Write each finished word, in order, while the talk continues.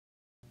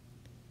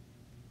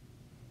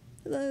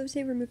Hello,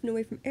 today we're moving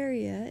away from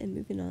area and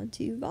moving on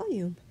to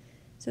volume.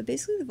 So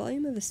basically the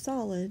volume of a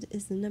solid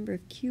is the number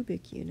of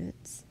cubic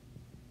units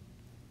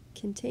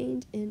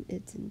contained in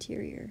its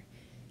interior.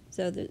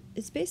 So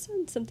it's based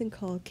on something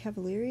called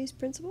Cavalier's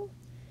principle.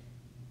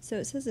 So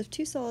it says if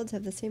two solids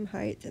have the same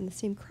height and the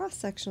same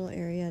cross-sectional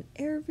area at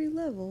every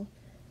level,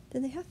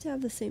 then they have to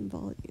have the same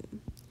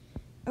volume.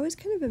 I always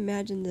kind of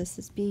imagine this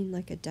as being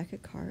like a deck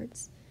of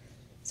cards.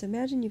 So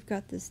imagine you've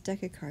got this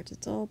deck of cards.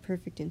 It's all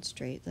perfect and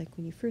straight, like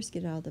when you first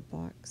get out of the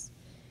box.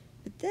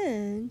 But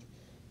then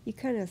you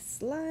kind of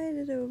slide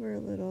it over a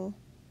little,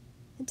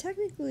 and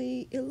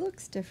technically it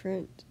looks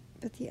different,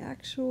 but the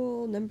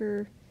actual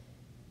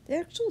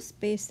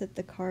space that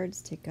the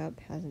cards take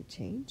up hasn't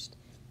changed.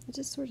 It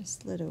just sort of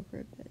slid over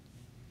a bit.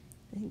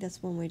 I think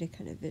that's one way to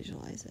kind of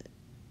visualize it.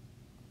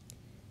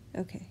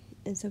 Okay,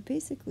 and so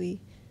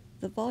basically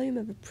the volume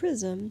of a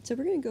prism, so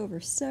we're going to go over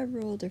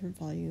several different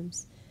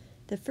volumes.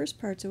 The first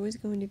part's always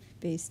going to be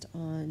based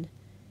on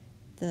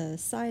the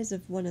size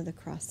of one of the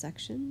cross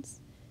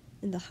sections,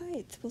 and the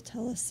height will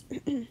tell us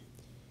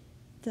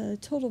the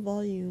total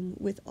volume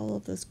with all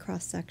of those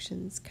cross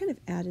sections kind of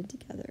added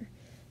together.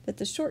 But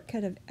the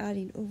shortcut of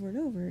adding over and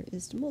over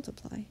is to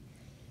multiply.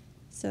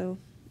 So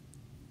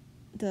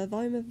the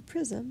volume of a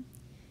prism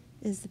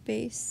is the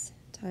base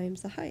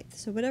times the height.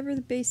 So whatever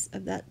the base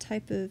of that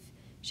type of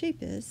shape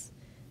is,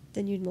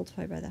 then you'd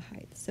multiply by the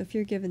height. So if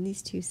you're given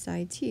these two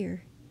sides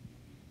here,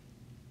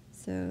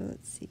 so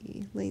let's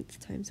see,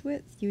 length times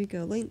width, you would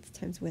go length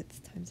times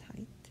width times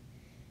height.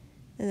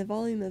 And the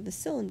volume of a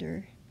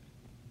cylinder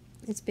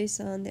is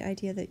based on the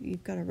idea that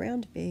you've got a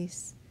round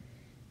base.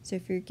 So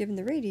if you're given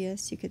the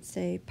radius, you could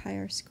say pi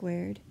r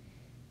squared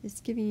is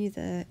giving you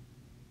the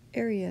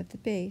area of the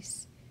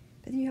base,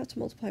 but then you have to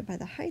multiply by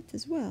the height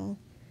as well,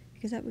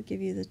 because that would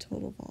give you the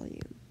total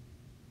volume.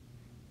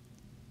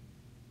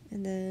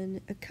 And then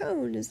a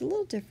cone is a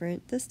little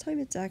different. This time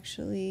it's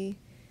actually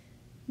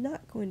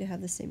not going to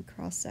have the same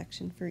cross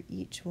section for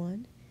each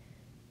one,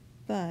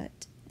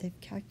 but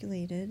they've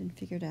calculated and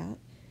figured out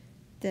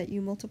that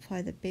you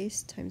multiply the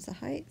base times the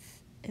height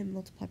and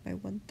multiply by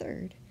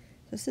 1/3.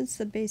 So since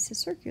the base is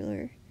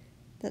circular,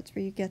 that's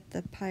where you get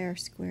the pi r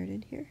squared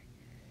in here.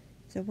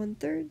 So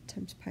 1/3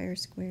 times pi r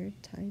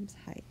squared times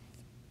height.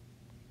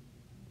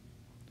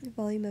 The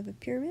volume of a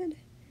pyramid.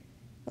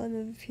 Volume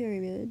of a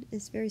pyramid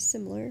is very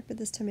similar, but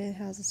this time it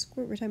has a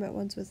square. We're talking about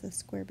ones with a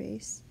square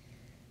base.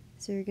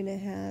 So you're going to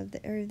have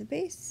the area of the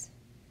base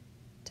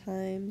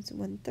times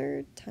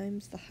 1/3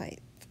 times the height.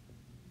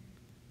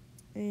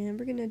 And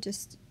we're going to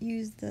just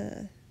use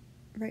the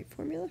right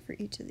formula for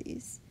each of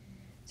these.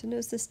 So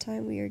notice this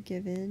time we are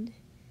given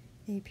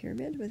a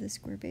pyramid with a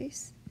square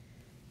base.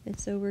 And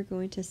so we're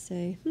going to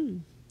say,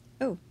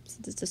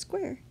 since it's a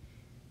square,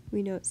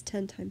 we know it's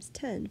 10 times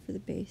 10 for the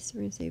base. So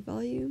we're going to say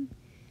volume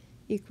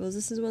equals,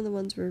 this is one of the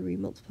ones where we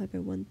multiply by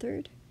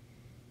 1/3.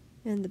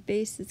 And the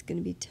base is going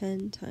to be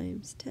 10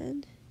 times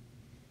 10.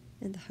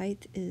 And the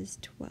height is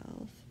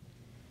 12.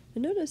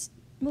 And notice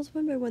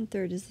multiplying by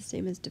 1/3 is the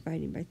same as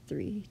dividing by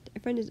 3. I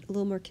find it a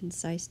little more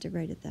concise to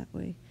write it that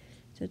way.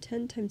 So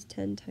 10 times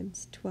 10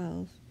 times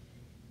 12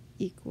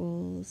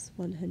 equals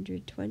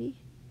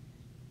 120.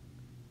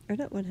 Or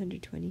not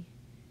 120.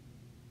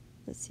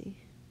 Let's see.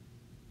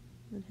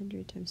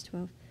 100 times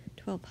 12.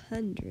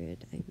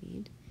 1200, I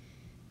mean.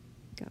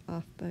 Got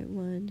off by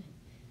 1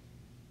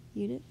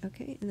 unit.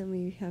 Okay, and then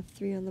we have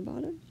 3 on the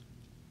bottom.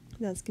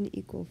 That's going to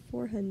equal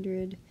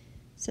 400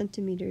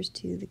 centimeters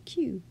to the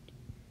cubed.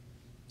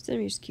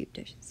 Centimeters cubed,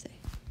 I should say.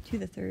 To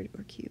the third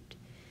or cubed.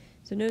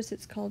 So notice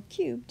it's called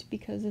cubed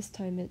because this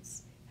time it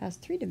has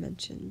 3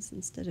 dimensions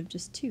instead of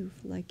just 2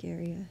 for like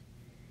area.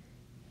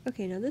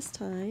 Okay, now this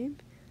time,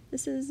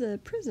 this is a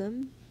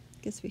prism.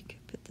 I guess we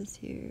could put this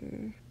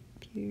here.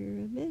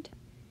 Pyramid.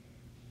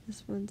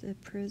 This one's a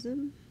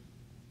prism.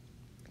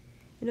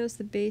 And notice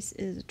the base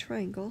is a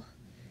triangle.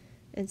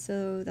 And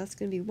so that's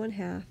going to be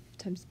 1/2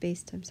 times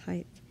base times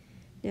height.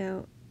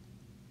 Now,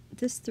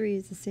 this 3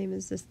 is the same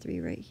as this 3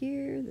 right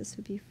here. This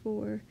would be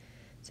 4.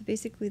 So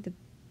basically the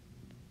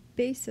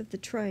base of the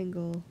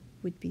triangle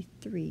would be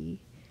 3.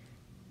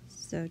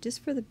 So just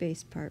for the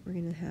base part, we're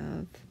going to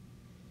have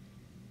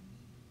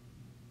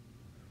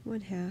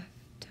 1/2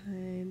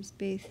 times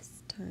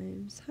base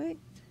times height,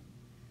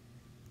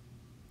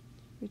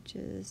 which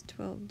is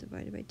 12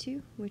 divided by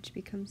 2, which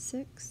becomes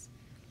 6.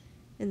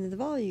 And then the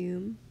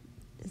volume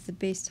is the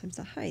base times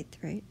the height,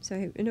 right? So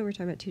I know we're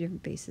talking about 2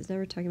 different bases. Now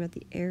we're talking about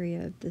the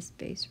area of this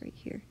base right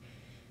here,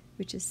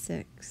 which is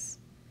 6,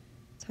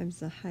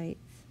 times the height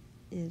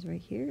is right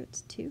here,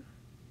 it's 2.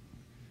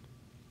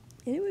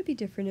 And it would be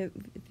different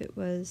if it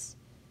was,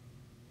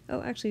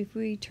 actually if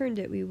we turned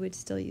it, we would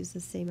still use the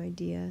same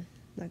idea.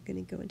 I'm not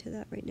going to go into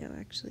that right now,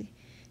 actually.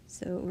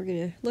 So we're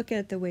going to look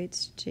at the way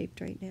it's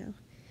shaped right now.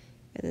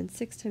 And then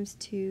 6 times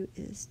 2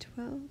 is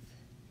 12,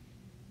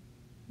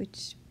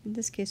 which in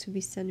this case would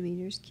be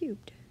centimeters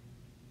cubed.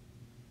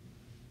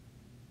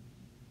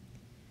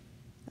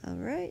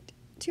 Alright,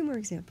 2 more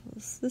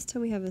examples. This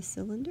time we have a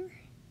cylinder.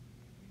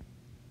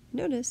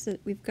 Notice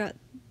that we've got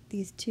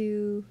these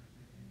 2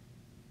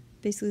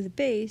 basically the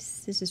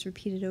base is just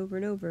repeated over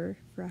and over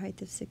for a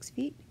height of 6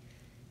 feet.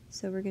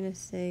 So we're going to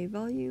say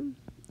volume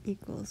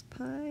equals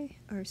pi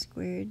r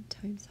squared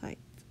times height,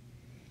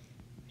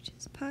 which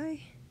is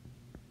pi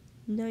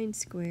 9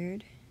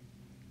 squared,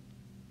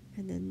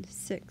 and then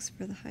 6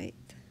 for the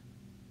height.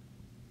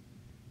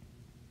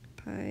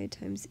 Pi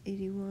times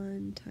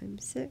 81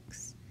 times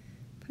 6.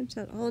 Punch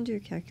that all into your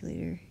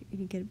calculator, and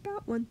you get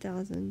about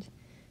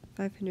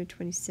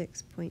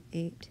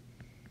 1,526.8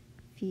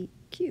 feet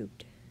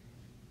cubed.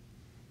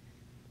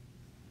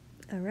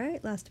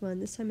 Alright, last one.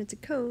 This time it's a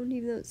cone.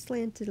 Even though it's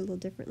slanted a little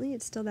differently,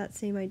 it's still that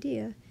same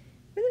idea,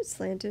 whether it's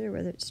slanted or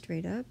whether it's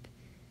straight up.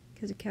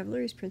 Because of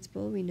Cavalari's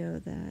principle, we know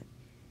that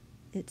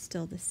it's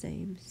still the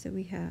same. So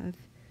we have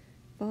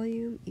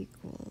volume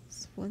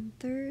equals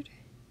 1/3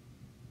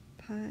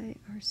 pi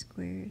r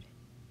squared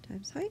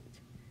times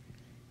height.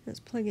 Let's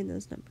plug in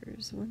those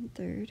numbers.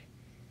 1/3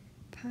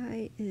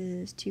 pi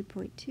is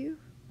 2.2,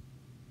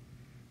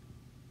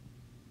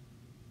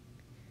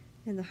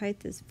 and the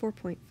height is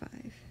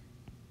 4.5.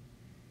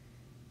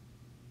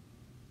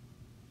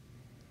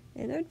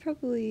 And I'd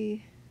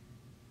probably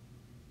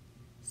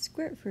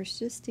square it first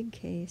just in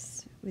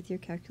case with your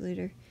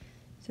calculator.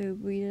 So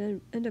we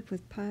end up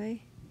with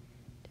pi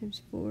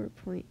times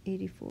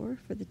 4.84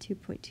 for the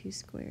 2.2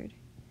 squared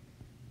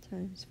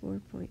times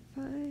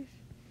 4.5.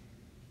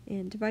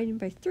 And dividing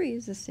by 3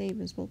 is the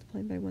same as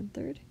multiplying by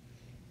 1/3.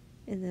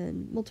 And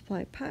then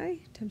multiply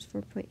pi times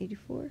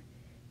 4.84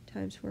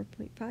 times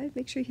 4.5.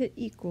 Make sure you hit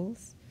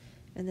equals,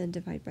 and then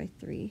divide by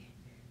 3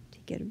 to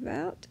get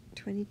about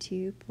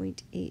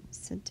 22.8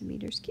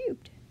 centimeters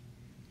cubed.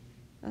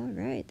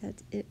 Alright,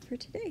 that's it for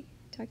today.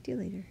 Talk to you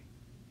later.